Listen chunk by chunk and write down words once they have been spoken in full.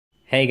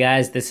Hey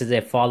guys, this is a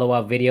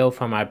follow-up video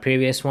from our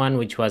previous one,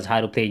 which was how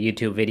to play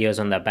YouTube videos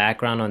on the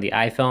background on the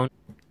iPhone.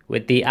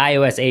 With the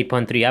iOS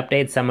 8.3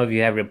 update, some of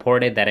you have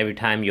reported that every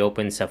time you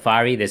open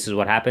Safari, this is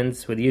what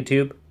happens with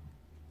YouTube.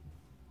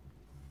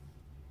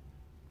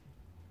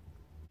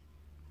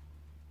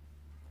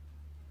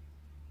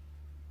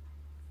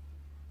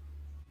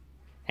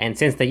 And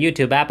since the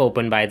YouTube app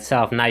opened by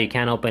itself, now you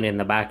can't open it in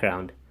the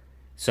background.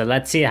 So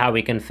let's see how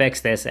we can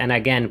fix this and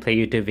again play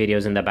YouTube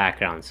videos in the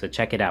background. So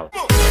check it out.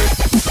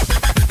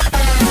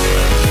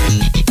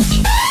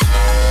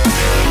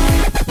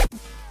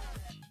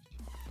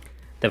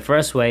 The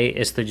first way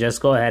is to just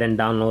go ahead and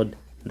download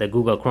the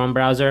Google Chrome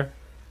browser.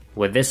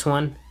 With this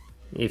one,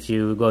 if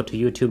you go to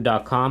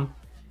youtube.com,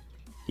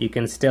 you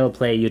can still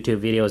play YouTube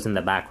videos in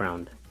the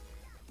background.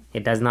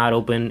 It does not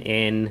open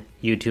in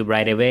YouTube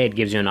right away. It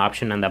gives you an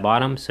option on the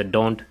bottom, so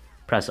don't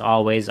press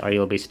always or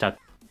you'll be stuck.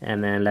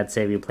 And then let's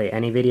say if you play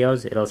any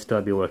videos, it'll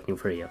still be working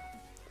for you.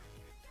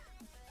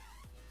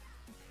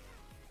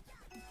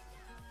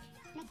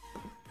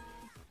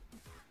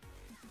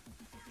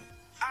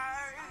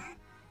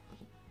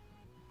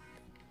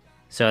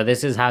 So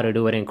this is how to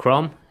do it in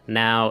Chrome.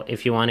 Now,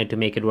 if you wanted to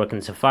make it work in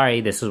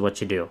Safari, this is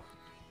what you do.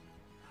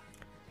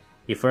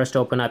 You first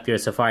open up your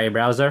Safari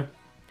browser.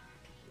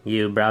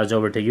 You browse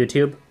over to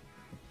YouTube.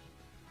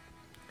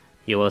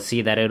 You will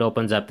see that it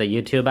opens up the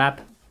YouTube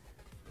app.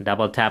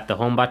 Double tap the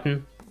home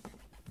button.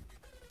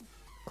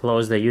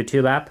 Close the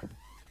YouTube app.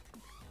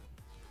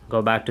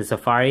 Go back to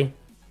Safari.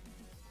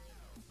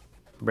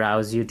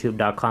 Browse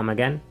youtube.com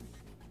again.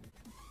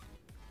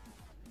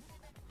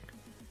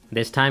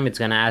 This time it's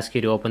going to ask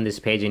you to open this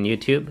page in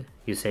YouTube.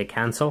 You say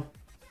cancel.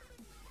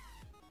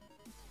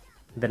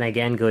 Then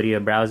again go to your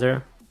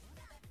browser.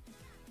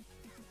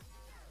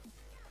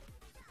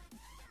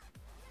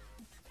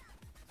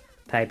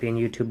 Type in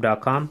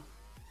youtube.com.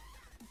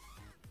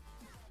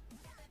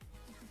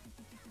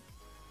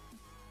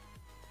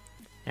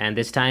 And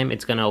this time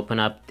it's going to open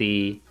up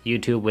the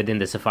YouTube within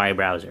the Safari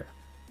browser.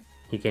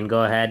 You can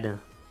go ahead,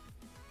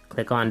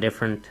 click on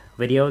different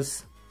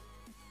videos,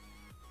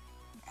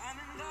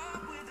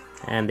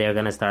 and they're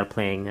going to start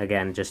playing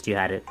again, just you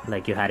had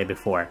it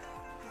before.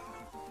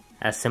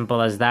 As simple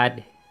as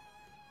that.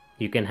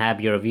 You can have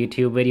your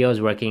YouTube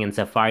videos working in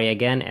Safari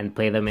again and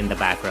play them in the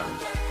background.